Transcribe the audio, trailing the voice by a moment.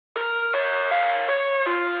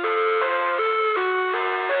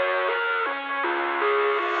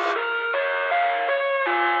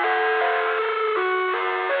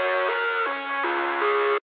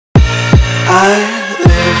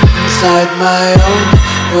inside my own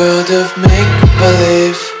world of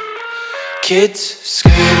make-believe. Kids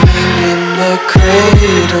screaming in the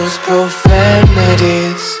cradles,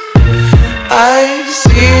 profanities. I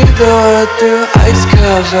see the world through ice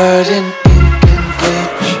covered in ink and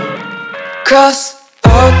bleach. Cross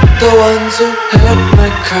out the ones who heard my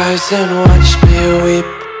cries and watched me weep.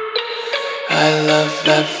 I love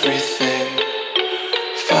everything.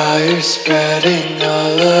 Fire spreading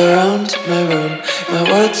all around my room. My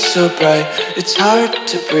world's so bright, it's hard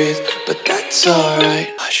to breathe, but that's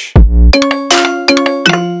alright. Hush.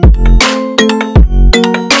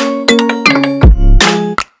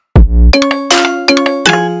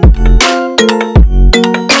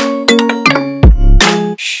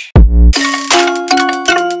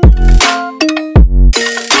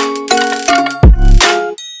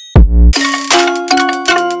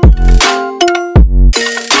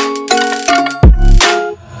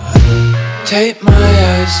 Tape my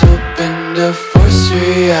eyes open to force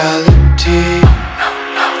reality.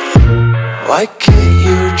 Why can't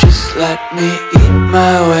you just let me eat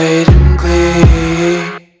my weight in glee?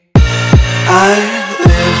 I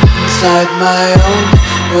live inside my own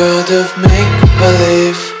world of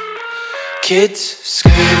make-believe. Kids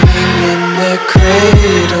screaming in their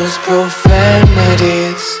cradles,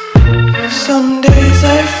 profanities. Some days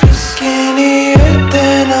I feel skinnier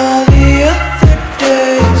than all the other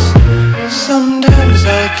days. Sometimes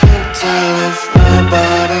I can't tell if my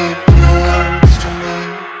body belongs to me.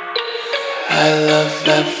 I love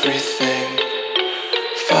everything.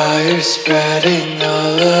 Fire spreading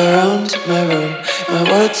all around my room. My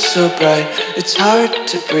world's so bright, it's hard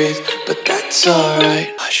to breathe, but that's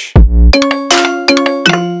alright. Hush.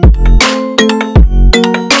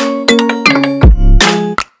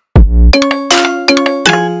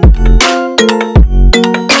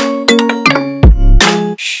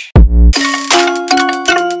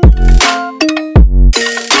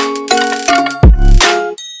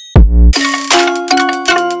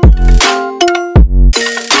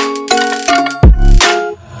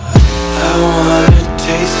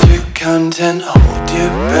 Content, hold your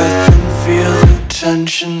breath and feel the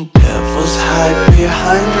tension. Devils hide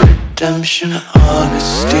behind redemption.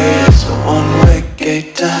 Honesty is a one-way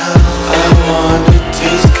gate to hell. I wanna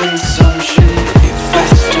taste consumption. Breathe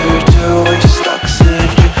faster to waste oxygen.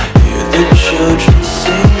 Hear the children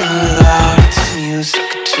sing aloud. It's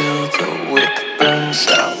music till the wick burns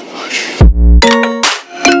out.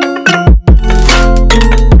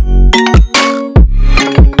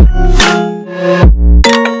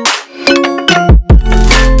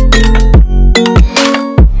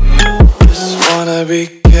 Be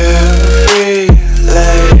carefree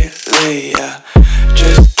lately, yeah.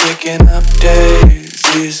 Just kicking up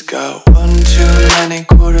daisies. Got one too many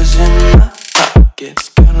quarters in my pockets.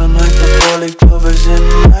 Counting like the 4-leaf clovers in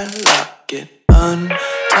my locket.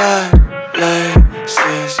 Untied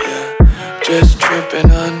laces, yeah. Just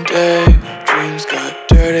tripping on daydreams. Got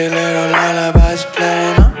dirty little lullabies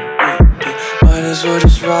playing on repeat. Might as well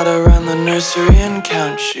just ride around the nursery and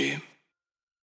count sheep.